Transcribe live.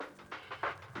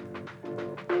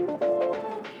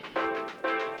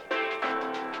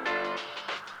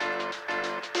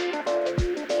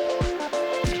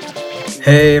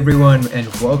Hey everyone, and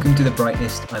welcome to the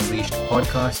Brightness Unleashed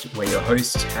podcast, where your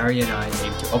hosts Harry and I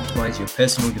aim to optimize your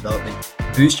personal development,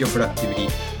 boost your productivity,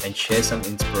 and share some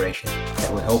inspiration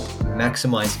that will help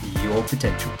maximize your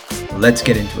potential. Let's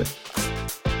get into it.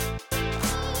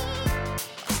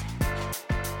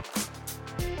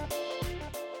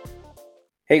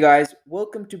 Hey guys,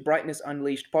 welcome to Brightness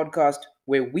Unleashed podcast,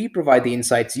 where we provide the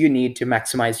insights you need to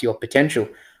maximize your potential.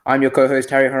 I'm your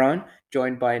co-host Harry Haran,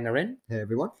 joined by Naren, Hey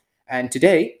everyone. and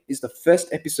today is the first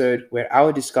episode where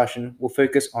our discussion will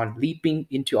focus on leaping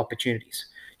into opportunities.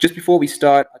 Just before we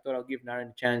start, I thought I'll give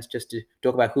Naren a chance just to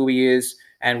talk about who he is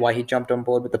and why he jumped on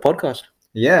board with the podcast.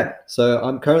 Yeah, so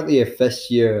I'm currently a first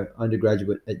year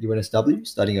undergraduate at UNSW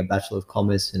studying a Bachelor of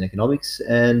Commerce in Economics.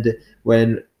 And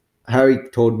when Harry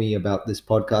told me about this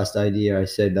podcast idea, I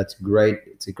said, that's great.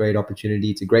 It's a great opportunity.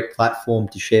 It's a great platform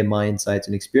to share my insights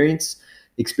and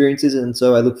experiences. And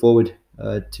so I look forward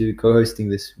to co-hosting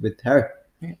this with Harry.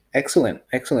 Yeah, excellent,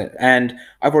 excellent. And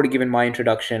I've already given my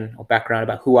introduction or background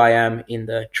about who I am in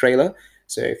the trailer.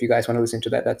 So if you guys want to listen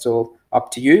to that, that's all up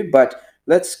to you. But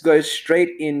let's go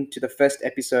straight into the first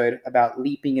episode about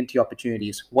leaping into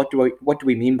opportunities. What do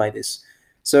we mean by this?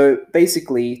 So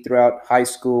basically, throughout high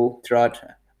school, throughout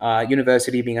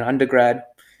university, being an undergrad,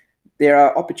 there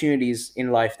are opportunities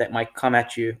in life that might come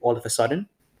at you all of a sudden,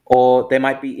 or there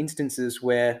might be instances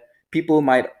where people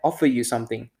might offer you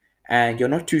something and you're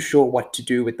not too sure what to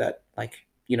do with that.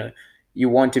 You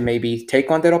want to maybe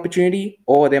take on that opportunity,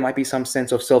 or there might be some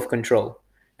sense of self control.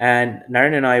 And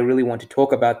Naren and I really want to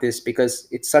talk about this because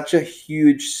it's such a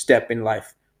huge step in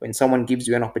life when someone gives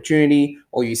you an opportunity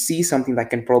or you see something that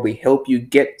can probably help you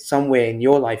get somewhere in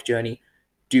your life journey.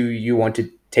 Do you want to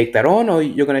take that on, or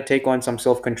you're going to take on some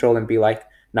self-control and be like,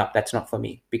 no, that's not for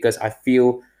me because I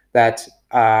feel that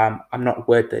I'm not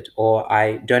worth it, or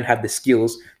I don't have the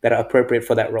skills that are appropriate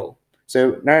for that role?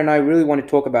 So Nara and I really want to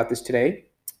talk about this today,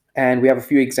 and we have a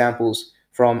few examples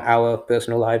from our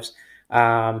personal lives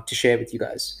to share with you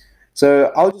guys.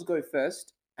 So I'll just go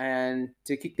first, and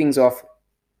to kick things off,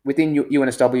 within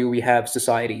UNSW, we have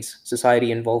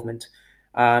society involvement.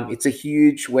 It's a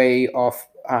huge way of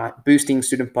boosting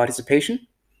student participation,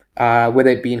 whether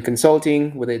it be in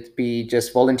consulting, whether it be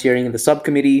just volunteering in the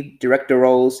subcommittee, director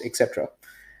roles, etc.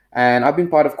 And I've been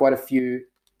part of quite a few,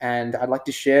 and I'd like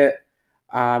to share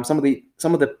some of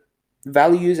the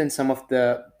values and some of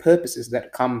the purposes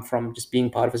that come from just being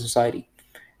part of a society.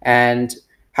 And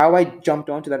how I jumped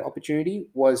onto that opportunity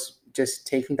was just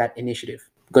taking that initiative,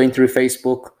 going through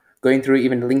Facebook, going through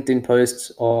even LinkedIn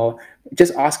posts, or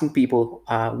just asking people,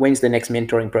 when's the next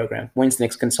mentoring program? When's the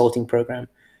next consulting program?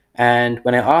 And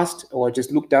when I asked or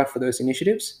just looked out for those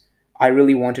initiatives, I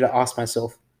really wanted to ask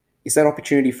myself, is that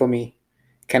opportunity for me?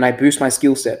 Can I boost my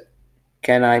skill set?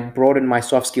 Can I broaden my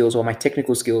soft skills or my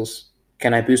technical skills?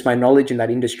 Can I boost my knowledge in that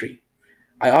industry?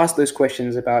 I asked those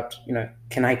questions about,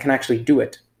 can I actually do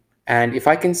it? And if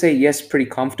I can say yes pretty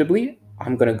comfortably,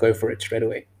 I'm going to go for it straight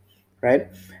away, right?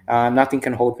 Nothing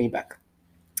can hold me back.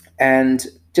 And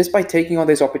just by taking on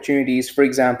those opportunities, for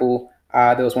example,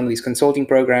 there was one of these consulting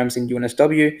programs in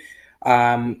UNSW.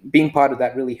 Being part of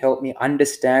that really helped me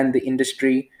understand the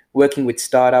industry, working with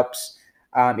startups.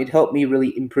 It helped me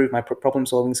really improve my problem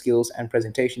solving skills and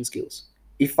presentation skills.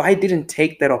 If I didn't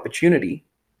take that opportunity,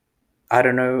 I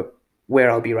don't know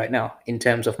where I'll be right now in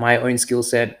terms of my own skill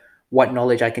set, what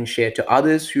knowledge I can share to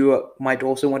others who might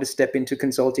also want to step into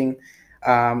consulting.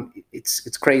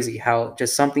 It's crazy how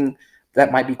just something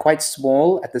that might be quite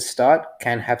small at the start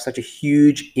can have such a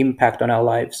huge impact on our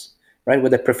lives, right?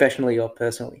 Whether professionally or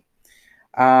personally.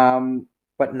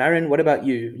 But Naren, what about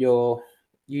you? Your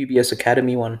UBS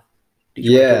Academy one. Did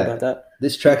you want to talk about that?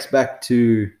 This tracks back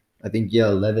to, I think, year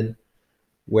 11,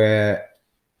 where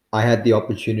I had the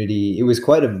opportunity. It was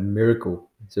quite a miracle.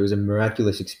 So it was a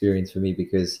miraculous experience for me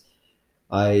because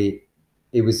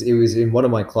it was in one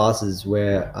of my classes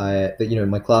where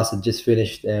my class had just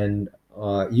finished, and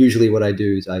usually what I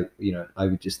do is I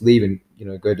would just leave and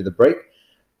go to the break.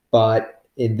 But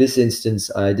in this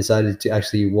instance, I decided to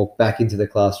actually walk back into the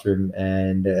classroom,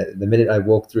 and the minute I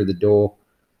walked through the door,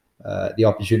 the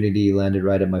opportunity landed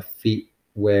right at my feet,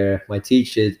 where my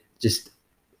teacher just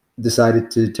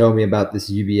decided to tell me about this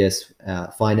UBS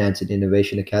Finance and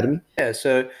Innovation Academy. Yeah,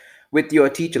 so with your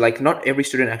teacher, like not every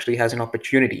student actually has an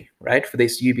opportunity, right? For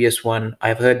this UBS one,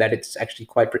 I've heard that it's actually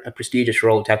quite a prestigious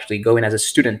role to actually go in as a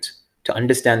student to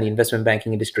understand the investment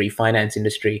banking industry, finance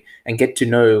industry, and get to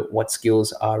know what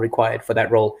skills are required for that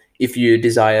role if you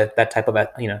desire that type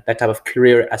of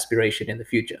career aspiration in the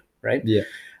future, right? Yeah.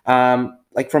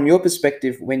 Like from your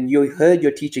perspective, when you heard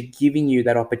your teacher giving you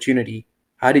that opportunity,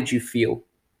 how did you feel?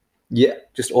 Yeah.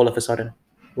 Just all of a sudden.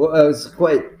 Well, I was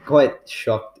quite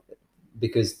shocked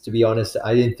because, to be honest,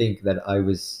 I didn't think that I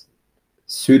was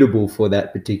suitable for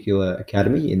that particular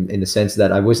academy in the sense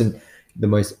that I wasn't the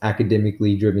most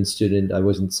academically driven student. I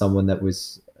wasn't someone that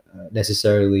was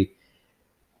necessarily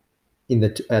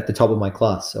at the top of my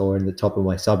class or in the top of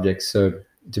my subjects. So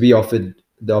to be offered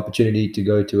the opportunity to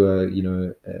go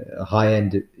to a high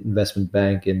end investment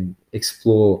bank and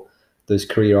explore those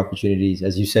career opportunities,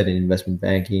 as you said, in investment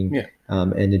banking, Yeah.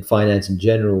 and in finance in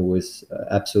general, was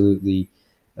absolutely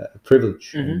a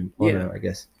privilege and Yeah. honor, I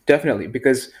guess. Definitely,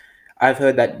 because I've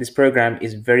heard that this program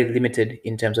is very limited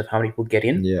in terms of how many people get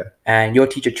in, Yeah, and your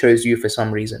teacher chose you for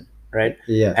some reason, right?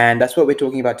 yeah, And that's what we're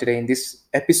talking about today in this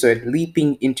episode,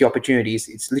 leaping into opportunities.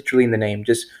 It's literally in the name,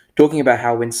 just talking about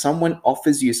how when someone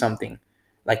offers you something,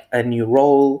 like a new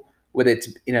role, whether it's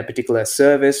in a particular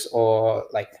service or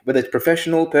like whether it's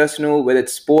professional, personal, whether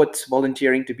it's sports,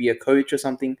 volunteering to be a coach or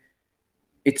something,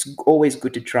 it's always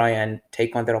good to try and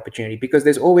take on that opportunity because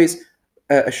there's always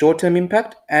a short-term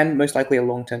impact and most likely a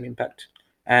long-term impact.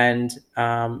 And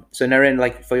so Naren,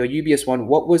 like for your UBS one,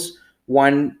 what was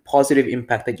one positive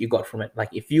impact that you got from it? Like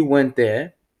if you weren't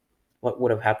there, what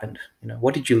would have happened?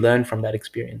 What did you learn from that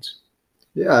experience?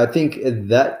 yeah. I think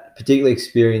that particular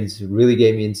experience really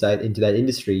gave me insight into that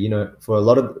industry. For a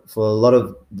lot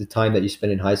of the time that you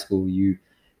spend in high school, you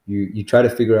try to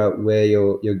figure out where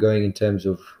you're going in terms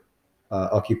of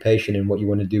occupation and what you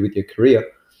want to do with your career.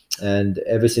 And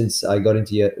ever since I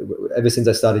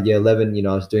started year 11,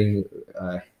 I was doing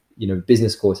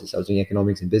business courses. I was doing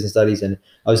economics and business studies, and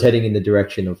I was heading in the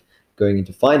direction of going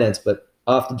into finance. But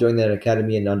after joining that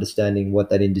academy and understanding what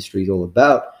that industry is all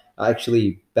about, I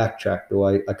actually backtracked,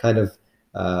 or I kind of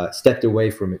stepped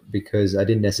away from it because I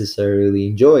didn't necessarily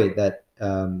enjoy that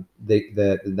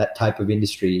type of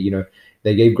industry.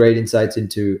 They gave great insights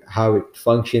into how it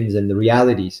functions and the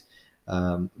realities,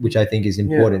 which I think is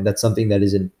important. That's something that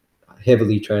isn't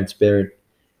heavily transparent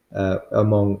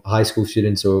among high school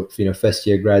students or first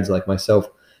year grads like myself.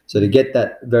 So to get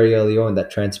that very early on,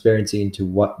 that transparency into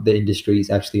what the industry is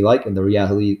actually like and the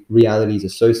realities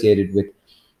associated with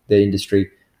the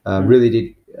industry really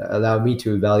did allow me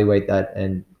to evaluate that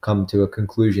and come to a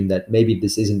conclusion that maybe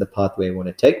this isn't the pathway I want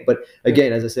to take. But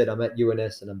again, as I said, I'm at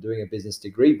UNS and I'm doing a business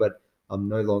degree, but I'm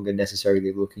no longer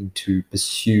necessarily looking to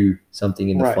pursue something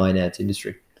in the Right. finance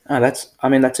industry.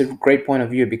 That's a great point of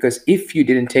view because if you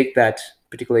didn't take that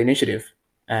particular initiative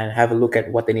and have a look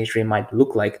at what the industry might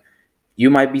look like, you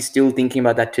might be still thinking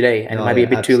about that today and it might be a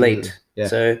bit too late. Yeah.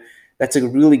 So that's a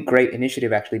really great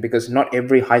initiative actually because not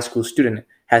every high school student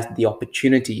has the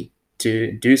opportunity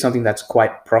to do something that's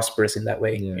quite prosperous in that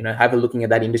way. Yeah. Have a looking at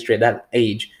that industry at that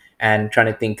age and trying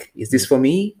to think, is this for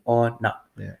me or not?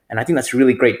 Yeah. And I think that's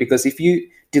really great because if you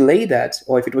delay that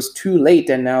or if it was too late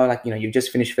and now you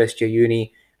just finished first year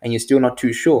uni and you're still not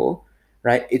too sure,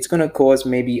 right? It's going to cause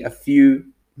maybe a few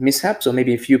mishaps or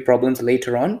maybe a few problems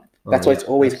later on. That's why it's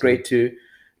always great to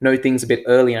know things a bit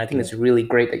early. And I think it's really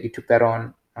great that you took that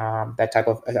on, that type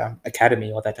of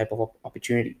academy or that type of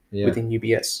opportunity within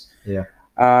UBS. Yeah.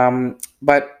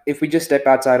 But if we just step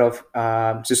outside of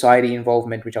society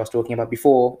involvement, which I was talking about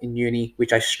before in uni,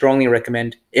 which I strongly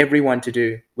recommend everyone to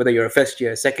do, whether you're a first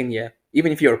year, second year,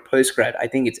 even if you're a postgrad, I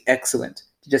think it's excellent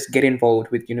to just get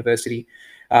involved with university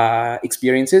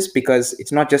experiences because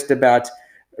it's not just about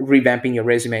revamping your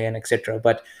resume and etc.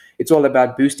 But it's all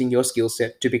about boosting your skill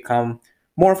set to become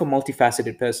more of a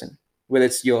multifaceted person, whether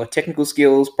it's your technical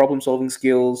skills, problem-solving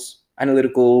skills,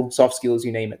 analytical, soft skills,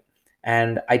 you name it.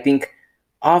 And I think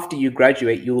after you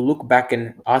graduate, you'll look back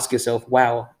and ask yourself,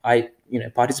 wow, I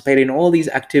participated in all these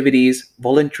activities,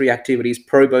 voluntary activities,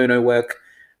 pro bono work.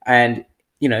 And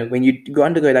when you go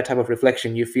undergo that type of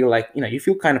reflection, you feel like, you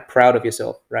feel kind of proud of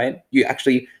yourself, right? You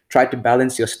actually try to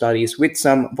balance your studies with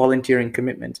some volunteering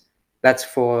commitment. That's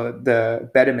for the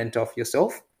betterment of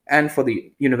yourself and for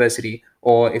the university.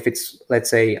 Or if it's, let's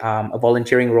say, a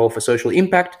volunteering role for social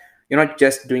impact, you're not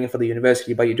just doing it for the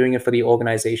university, but you're doing it for the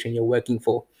organization you're working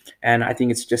for. And I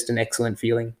think it's just an excellent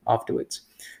feeling afterwards.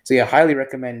 So yeah, highly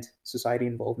recommend society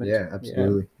involvement. Yeah,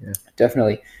 absolutely. Yeah.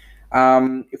 Definitely.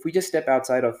 If we just step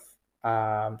outside of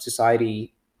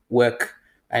society work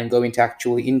and go into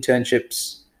actual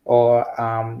internships or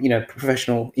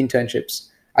professional internships,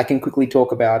 I can quickly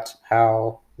talk about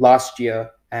how last year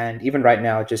and even right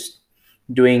now just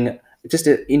doing just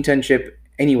an internship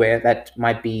anywhere that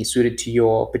might be suited to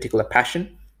your particular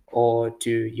passion or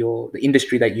to the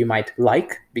industry that you might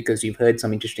like because you've heard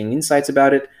some interesting insights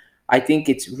about it. I think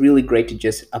it's really great to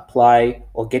just apply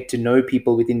or get to know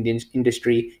people within the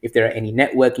industry. If there are any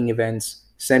networking events,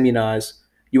 seminars,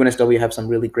 UNSW have some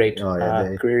really great Oh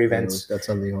yeah, career events. that's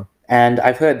something on. And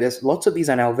I've heard there's lots of these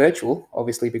are now virtual,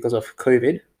 obviously because of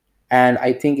COVID. And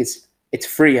I think it's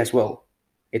free as well.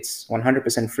 It's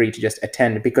 100% free to just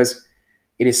attend, because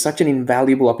it is such an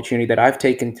invaluable opportunity that I've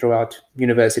taken throughout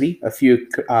university, a few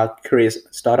career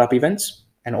startup events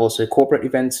and also corporate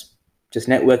events, just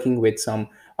networking with some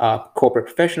corporate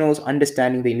professionals,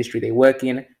 understanding the industry they work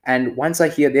in. And once I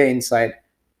hear their insight,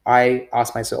 I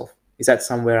ask myself, is that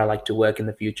somewhere I like to work in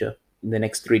the future, in the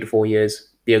next 3 to 4 years,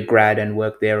 be a grad and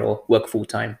work there or work full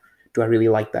time? Do I really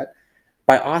like that?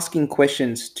 By asking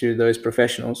questions to those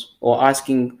professionals, or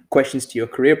asking questions to your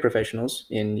career professionals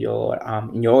in your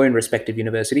own respective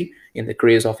university, in the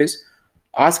careers office,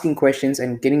 asking questions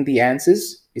and getting the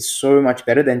answers is so much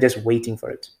better than just waiting for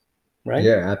it, right?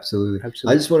 Yeah, absolutely.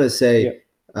 Absolutely. I just want to say,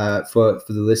 Yeah. for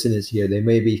the listeners here, they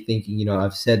may be thinking,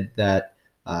 I've said that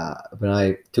when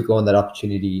I took on that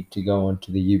opportunity to go on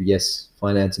to the UBS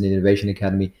Finance and Innovation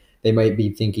Academy, they might be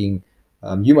thinking,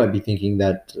 you might be thinking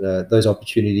that those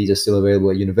opportunities are still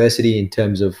available at university, in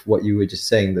terms of what you were just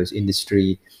saying, those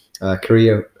industry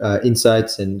career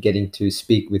insights and getting to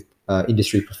speak with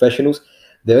industry professionals.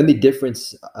 The only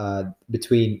difference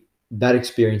between that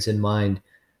experience in mind,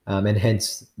 and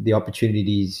hence the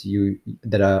opportunities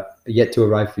that are yet to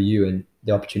arrive for you, and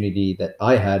the opportunity that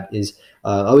I had, is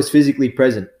I was physically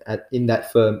present in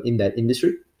that firm, in that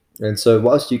industry. And so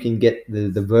whilst you can get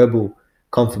the verbal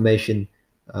confirmation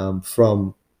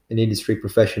from an industry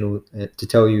professional to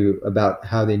tell you about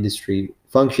how the industry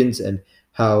functions and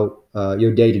how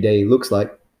your day-to-day looks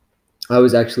like, I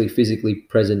was actually physically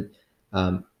present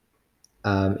um,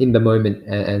 in the moment,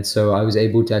 and so I was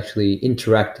able to actually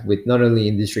interact with not only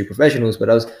industry professionals, but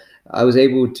I was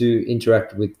able to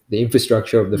interact with the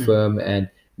infrastructure of the firm, and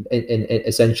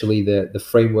essentially the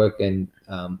framework, and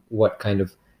what kind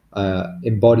of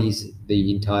embodies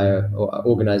the entire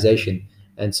organization.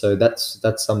 And so that's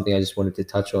something I just wanted to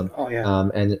touch on. Oh yeah.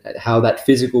 And how that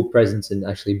physical presence and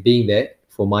actually being there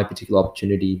for my particular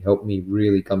opportunity helped me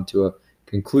really come to a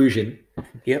conclusion.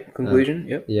 Yep. Conclusion.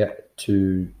 Yep. Yeah,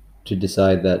 to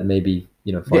decide that maybe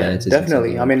finance isn't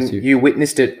definitely. something I mean, pursue. you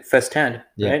witnessed it firsthand,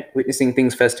 Yeah. right? Witnessing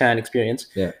things firsthand experience.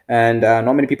 Yeah. And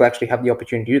not many people actually have the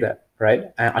opportunity to do that,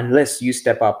 right? Unless you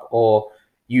step up, or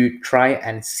you try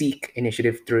and seek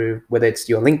initiative through, whether it's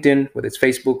your LinkedIn, whether it's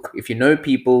Facebook. If you know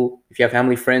people, if you have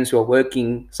family, friends who are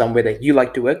working somewhere that you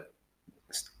like to work,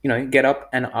 get up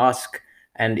and ask.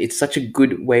 And it's such a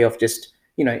good way of just,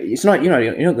 it's not, you're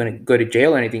not going to go to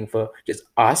jail or anything for just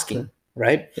asking,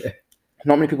 right? Yeah.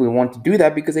 Not many people want to do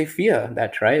that because they fear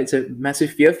that, right? It's a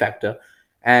massive fear factor.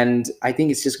 And I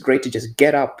think it's just great to just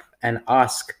get up and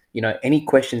ask, any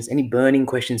questions, any burning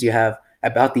questions you have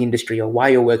about the industry, or why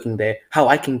you're working there, how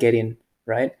I can get in,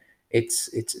 right?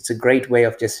 It's a great way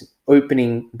of just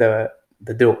opening the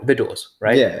doors,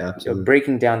 right? Yeah, You're absolutely.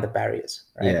 breaking down the barriers,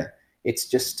 right? Yeah. It's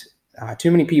just too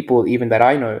many people, even that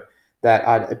I know, that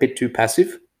are a bit too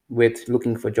passive with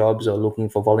looking for jobs or looking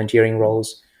for volunteering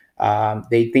roles.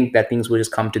 They think that things will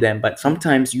just come to them, but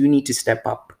sometimes you need to step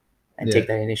up and take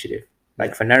that initiative.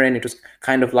 Like for Naren, it was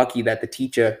kind of lucky that the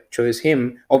teacher chose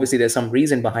him. Obviously, there's some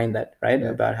reason behind that, right? Yeah.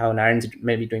 About how Naren's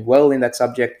maybe doing well in that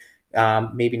subject.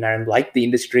 Maybe Naren liked the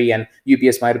industry, and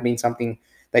UBS might have been something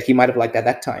that he might have liked at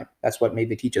that time. That's what maybe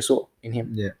the teacher saw in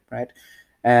him, Yeah. right?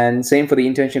 And same for the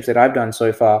internships that I've done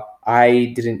so far.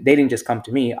 They didn't just come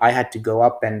to me. I had to go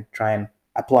up and try and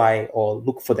apply or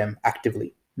look for them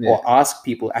actively, or ask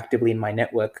people actively in my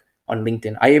network on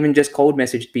LinkedIn. I even just cold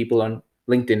messaged people on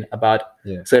LinkedIn about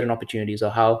certain opportunities, or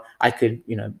how I could,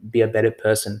 be a better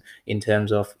person in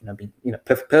terms of, being,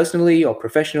 personally or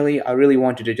professionally. I really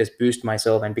wanted to just boost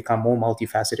myself and become more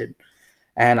multifaceted.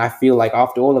 And I feel like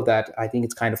after all of that, I think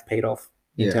it's kind of paid off.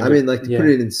 Yeah. I mean, like, to put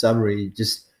it in summary,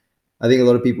 I think a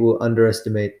lot of people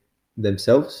underestimate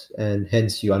themselves, and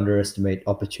hence you underestimate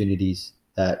opportunities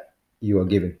that you are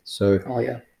given. So,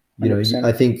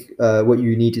 I think what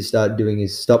you need to start doing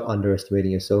is stop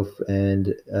underestimating yourself,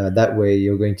 and that way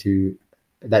you're going to,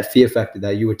 that fear factor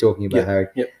that you were talking about, Harry,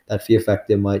 that fear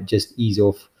factor might just ease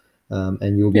off,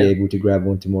 and you'll be able to grab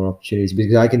onto more opportunities.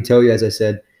 Because I can tell you, as I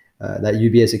said, that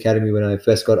UBS Academy, when I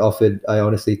first got offered, I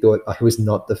honestly thought I was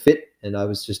not the fit, and I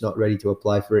was just not ready to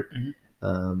apply for it.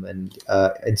 And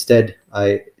instead,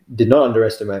 I did not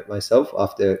underestimate myself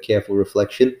after careful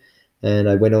reflection, and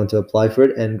I went on to apply for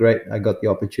it, and great, I got the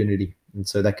opportunity. And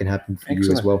so that can happen for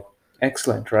you as well.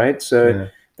 Excellent, right? So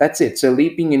that's it. So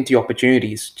leaping into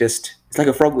opportunities, it's like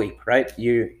a frog leap, right?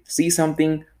 You see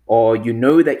something, or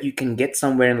that you can get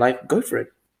somewhere in life, go for it.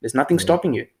 There's nothing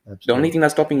stopping you. Absolutely. The only thing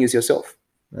that's stopping you is yourself.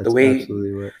 That's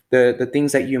absolutely right. The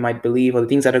things that you might believe, or the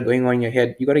things that are going on in your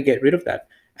head, you got to get rid of that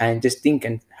and just think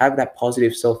and have that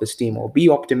positive self-esteem, or be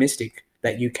optimistic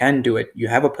that you can do it. You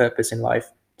have a purpose in life.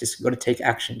 Just got to take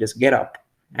action. Just get up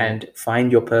and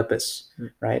find your purpose,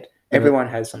 right? Everyone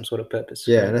has some sort of purpose.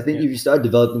 Yeah, right? and I think if you start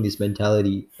developing this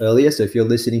mentality earlier, so if you're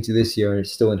listening to this, you're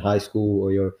still in high school,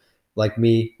 or you're like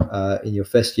me in your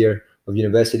first year of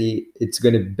university, it's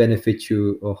going to benefit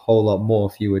you a whole lot more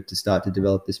if you were to start to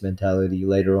develop this mentality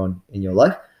later on in your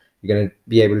life. You're going to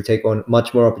be able to take on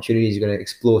much more opportunities. You're going to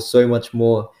explore so much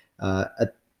more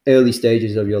at early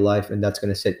stages of your life, and that's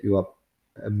going to set you up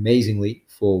amazingly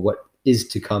for what is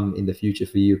to come in the future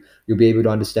for you. You'll be able to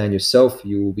understand yourself.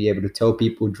 You will be able to tell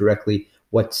people directly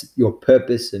what's your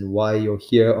purpose and why you're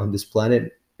here on this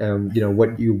planet.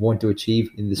 What you want to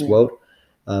achieve in this world.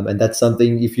 And that's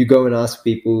something, if you go and ask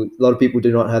people, a lot of people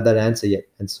do not have that answer yet.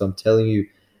 And so I'm telling you,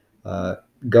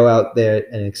 go out there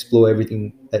and explore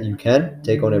everything that you can,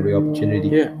 take on every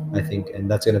opportunity, I think,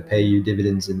 and that's going to pay you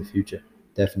dividends in the future.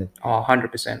 Definitely.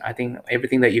 100%. I think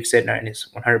everything that you've said, Naren, is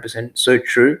 100% so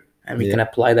true, and we can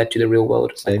apply that to the real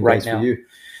world. Same right goes now. for you.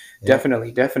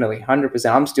 Definitely,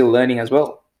 100%. I'm still learning as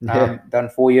well. Done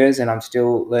 4 years, and I'm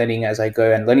still learning as I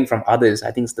go, and learning from others.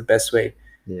 I think it's the best way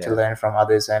to learn from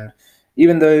others. And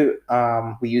even though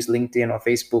we use LinkedIn or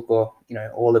Facebook or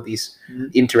all of these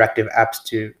interactive apps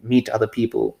to meet other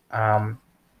people,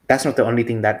 that's not the only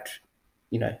thing that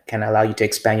can allow you to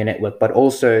expand your network, but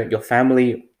also your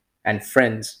family and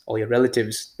friends or your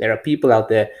relatives. There are people out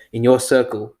there in your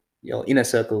circle, your inner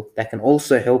circle, that can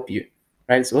also help you,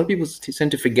 right? So a lot of people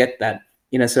tend to forget that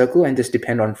inner circle and just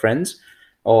depend on friends,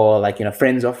 or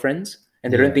friends of friends,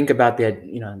 and they don't think about their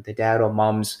their dad or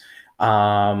mom's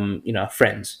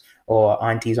friends or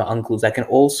aunties or uncles that can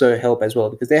also help as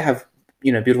well, because they have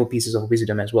beautiful pieces of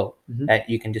wisdom as well that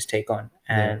you can just take on.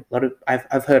 And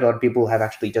I've heard a lot of people have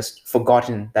actually just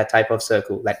forgotten that type of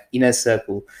circle, that inner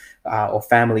circle or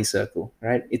family circle,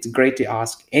 right? It's great to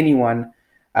ask anyone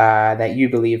that you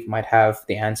believe might have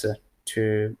the answer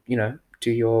to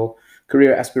to your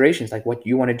career aspirations, like what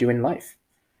you want to do in life,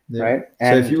 right?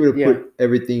 And so if you were to put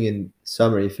everything in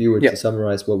summary, if you were to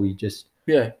summarize what we just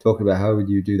talked about, how would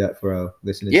you do that for our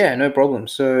listeners? Yeah, no problem.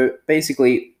 So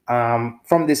basically,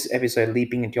 from this episode,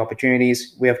 Leaping into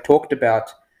Opportunities, we have talked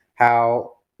about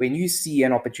how when you see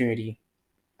an opportunity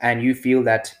and you feel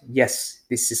that, yes,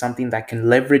 this is something that can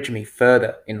leverage me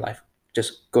further in life,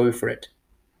 just go for it.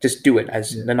 Just do it,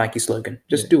 as the Nike slogan.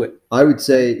 Just do it. I would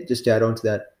say, just to add on to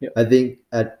that, I think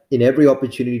in every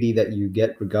opportunity that you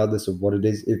get, regardless of what it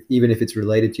is, even if it's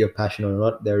related to your passion or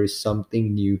not, there is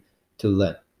something new to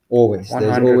learn. Always. 100%.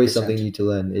 There's always something new to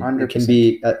learn. It can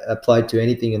be applied to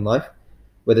anything in life,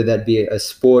 whether that be a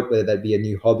sport, whether that be a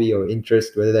new hobby or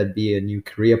interest, whether that be a new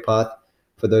career path.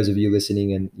 For those of you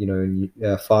listening and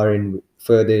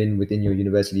further in within your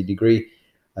university degree,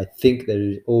 I think there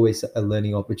is always a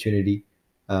learning opportunity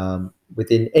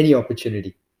within any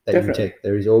opportunity that you take.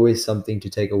 There is always something to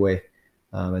take away,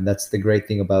 and that's the great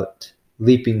thing about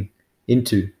leaping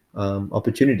into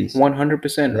opportunities.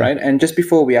 100%, right? And just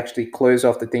before we actually close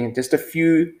off the thing, just a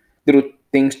few little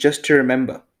things just to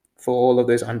remember for all of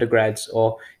those undergrads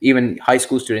or even high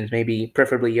school students, maybe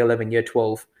preferably year 11, year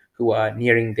 12, who are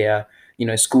nearing their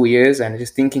school years and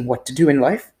just thinking what to do in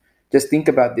life. Just think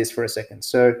about this for a second.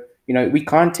 So we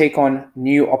can't take on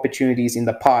new opportunities in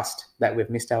the past that we've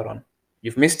missed out on.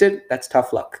 You've missed it, that's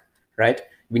tough luck, right?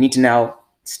 We need to now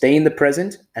stay in the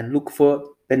present and look for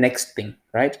the next thing,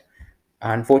 right?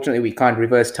 Unfortunately, we can't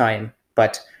reverse time,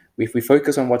 but if we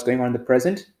focus on what's going on in the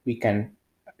present, we can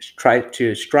strive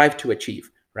to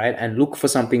achieve, right? And look for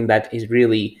something that is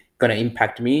really going to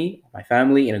impact me, my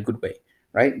family in a good way,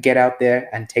 right? Get out there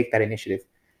and take that initiative.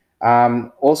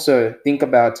 Also, think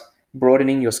about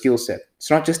broadening your skill set. It's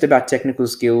not just about technical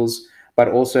skills, but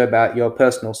also about your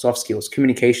personal soft skills,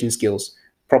 communication skills,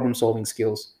 problem-solving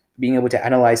skills, being able to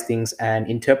analyze things and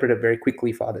interpret it very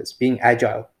quickly for others, being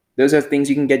agile. Those are things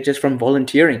you can get just from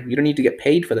volunteering. You don't need to get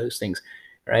paid for those things,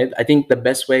 right? I think the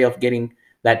best way of getting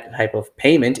that type of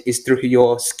payment is through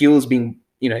your skills being,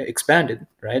 expanded,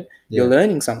 right? You're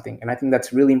learning something. And I think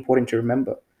that's really important to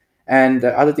remember. And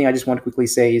the other thing I just want to quickly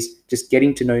say is just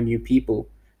getting to know new people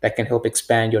that can help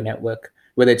expand your network,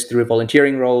 whether it's through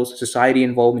volunteering roles, society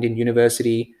involvement in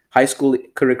university, high school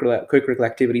curricular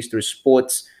activities, through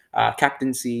sports,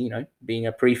 captaincy, being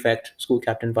a prefect, school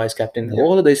captain, vice captain,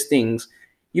 all of those things.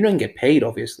 You don't get paid,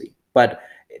 obviously, but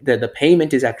the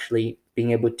payment is actually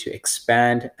being able to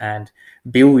expand and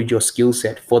build your skill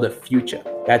set for the future.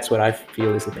 That's what I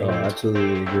feel is the payment. I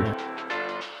absolutely agree.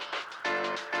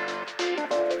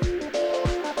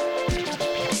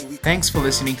 Thanks for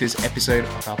listening to this episode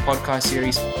of our podcast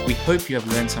series. We hope you have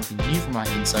learned something new from our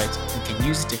insights and can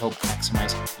use it to help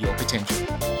maximize your potential.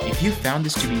 If you found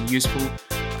this to be useful,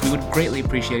 we would greatly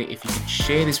appreciate it if you can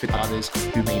share this with others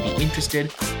who may be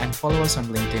interested, and follow us on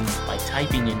LinkedIn by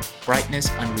typing in Brightness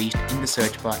Unleashed in the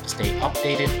search bar to stay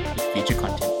updated with future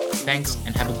content. Thanks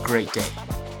and have a great day.